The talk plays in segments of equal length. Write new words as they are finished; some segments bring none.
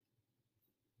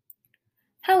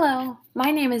Hello, my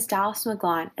name is Dallas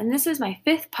McGlon, and this is my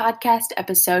fifth podcast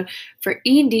episode for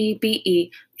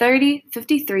EDBE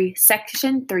 3053,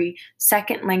 Section 3,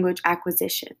 Second Language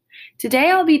Acquisition. Today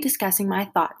I'll be discussing my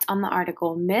thoughts on the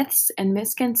article Myths and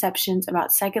Misconceptions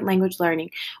About Second Language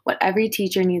Learning, What Every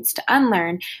Teacher Needs to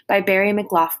Unlearn by Barry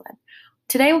McLaughlin.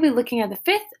 Today we'll be looking at the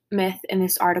fifth myth in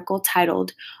this article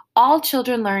titled, All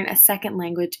Children Learn a Second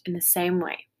Language in the Same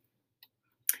Way.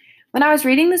 When I was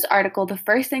reading this article, the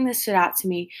first thing that stood out to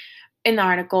me in the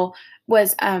article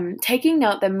was taking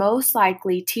note that most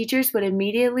likely teachers would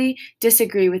immediately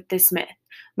disagree with this myth.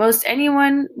 Most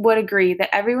anyone would agree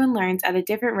that everyone learns at a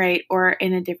different rate or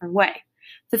in a different way.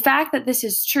 The fact that this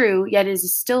is true, yet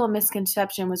is still a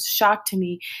misconception, was a shock to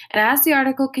me, and as the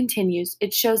article continues,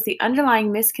 it shows the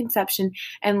underlying misconception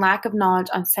and lack of knowledge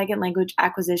on second language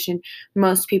acquisition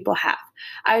most people have.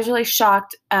 I was really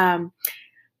shocked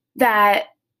that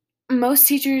most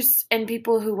teachers and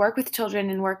people who work with children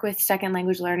and work with second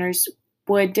language learners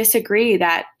would disagree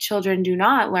that children do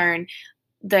not learn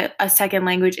a second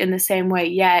language in the same way,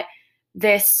 yet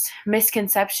this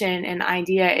misconception and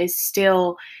idea is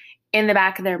still in the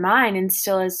back of their mind and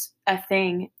still is a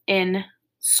thing in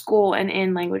school and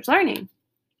in language learning.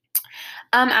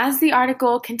 As the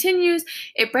article continues,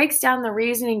 it breaks down the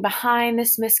reasoning behind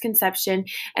this misconception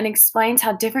and explains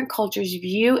how different cultures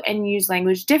view and use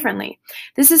language differently.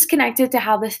 This is connected to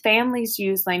how the families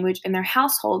use language in their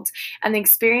households and the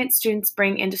experience students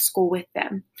bring into school with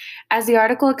them. As the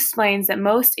article explains that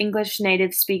most English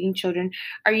native speaking children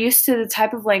are used to the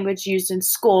type of language used in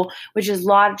school, which is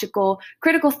logical,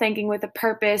 critical thinking with a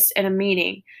purpose and a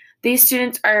meaning. These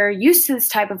students are used to this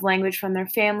type of language from their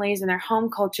families and their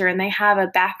home culture, and they have a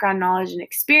background knowledge and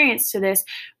experience to this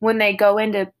when they go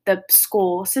into the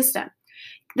school system.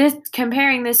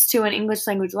 Comparing this to an English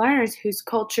language learners whose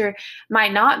culture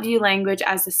might not view language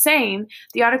as the same,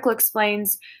 the article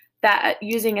explains that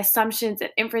using assumptions and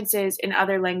inferences in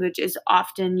other language is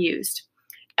often used.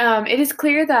 It is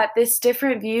clear that this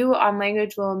different view on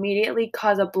language will immediately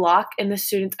cause a block in the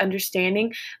students'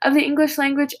 understanding of the English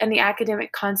language and the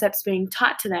academic concepts being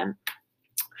taught to them.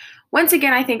 Once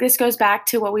again, I think this goes back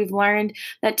to what we've learned,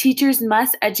 that teachers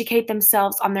must educate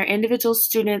themselves on their individual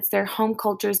students, their home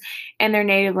cultures, and their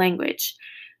native language.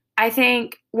 I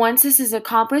think once this is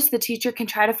accomplished, the teacher can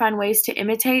try to find ways to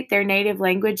imitate their native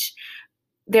language's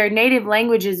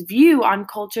view on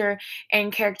culture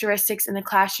and characteristics in the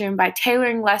classroom by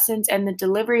tailoring lessons and the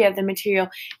delivery of the material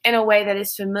in a way that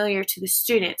is familiar to the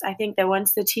students. I think that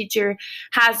once the teacher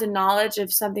has a knowledge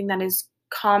of something that is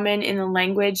common in the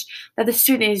language that the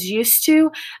student is used to,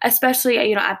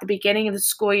 especially at the beginning of the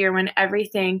school year when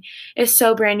everything is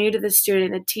so brand new to the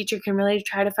student, the teacher can really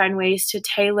try to find ways to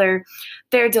tailor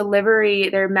their delivery,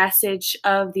 their message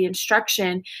of the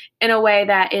instruction in a way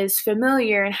that is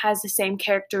familiar and has the same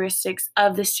characteristics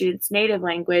of the student's native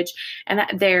language and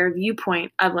their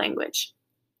viewpoint of language.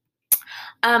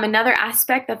 Another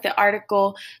aspect that the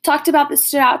article talked about that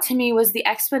stood out to me was the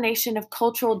explanation of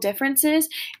cultural differences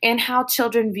and how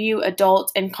children view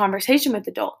adults and conversation with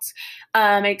adults.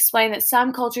 It explained that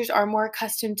some cultures are more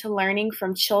accustomed to learning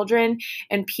from children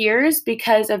and peers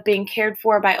because of being cared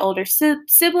for by older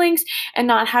siblings and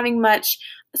not having much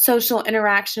social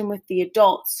interaction with the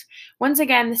adults. Once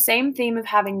again, the same theme of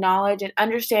having knowledge and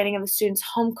understanding of the student's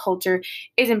home culture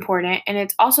is important, and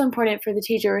it's also important for the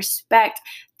teacher to respect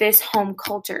this home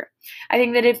culture. I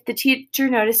think that if the teacher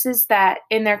notices that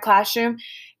in their classroom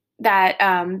that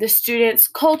the student's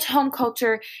home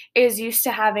culture is used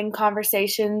to having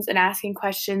conversations and asking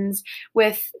questions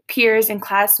with peers and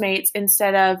classmates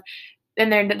instead of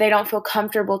and they don't feel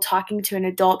comfortable talking to an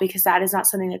adult because that is not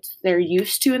something that they're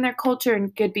used to in their culture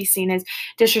and could be seen as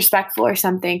disrespectful or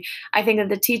something. I think that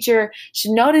the teacher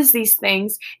should notice these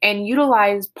things and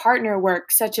utilize partner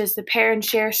work, such as the pair and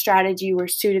share strategy, where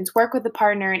students work with the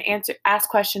partner and ask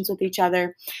questions with each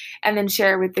other and then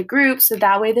share with the group. So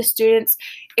that way the students,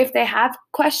 if they have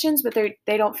questions but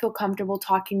they don't feel comfortable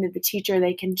talking to the teacher,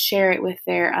 they can share it with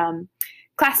their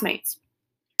classmates.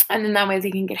 And then that way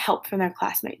they can get help from their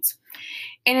classmates.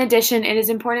 In addition, it is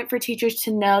important for teachers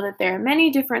to know that there are many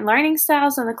different learning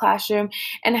styles in the classroom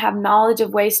and have knowledge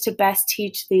of ways to best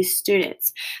teach these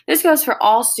students. This goes for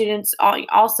all students,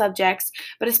 all subjects,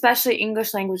 but especially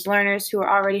English language learners who are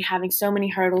already having so many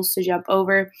hurdles to jump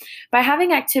over. By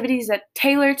having activities that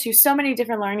tailor to so many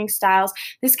different learning styles,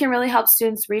 this can really help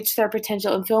students reach their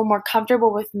potential and feel more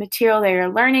comfortable with the material they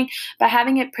are learning by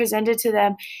having it presented to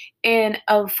them in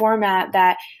a format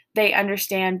that they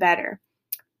understand better.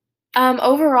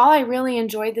 Overall, I really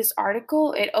enjoyed this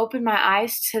article. It opened my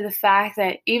eyes to the fact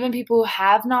that even people who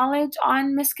have knowledge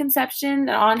on misconception and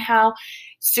on how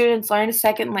students learn a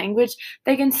second language,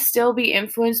 they can still be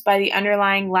influenced by the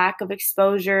underlying lack of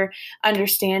exposure,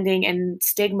 understanding, and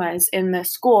stigmas in the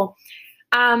school.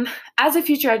 Um, as a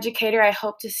future educator, I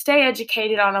hope to stay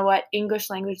educated on what English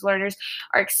language learners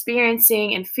are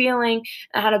experiencing and feeling,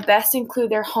 and how to best include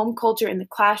their home culture in the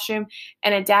classroom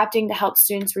and adapting to help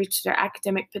students reach their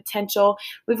academic potential.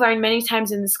 We've learned many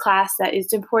times in this class that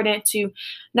it's important to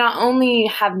not only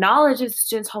have knowledge of the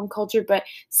students' home culture, but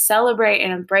celebrate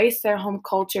and embrace their home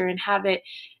culture and have it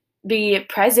be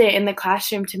present in the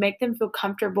classroom to make them feel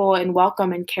comfortable and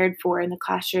welcome and cared for in the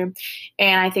classroom.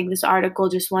 And I think this article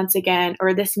just once again,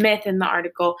 or this myth in the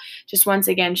article, just once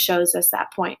again shows us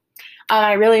that point.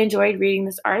 I really enjoyed reading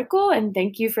this article, and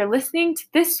thank you for listening to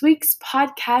this week's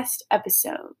podcast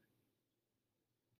episode.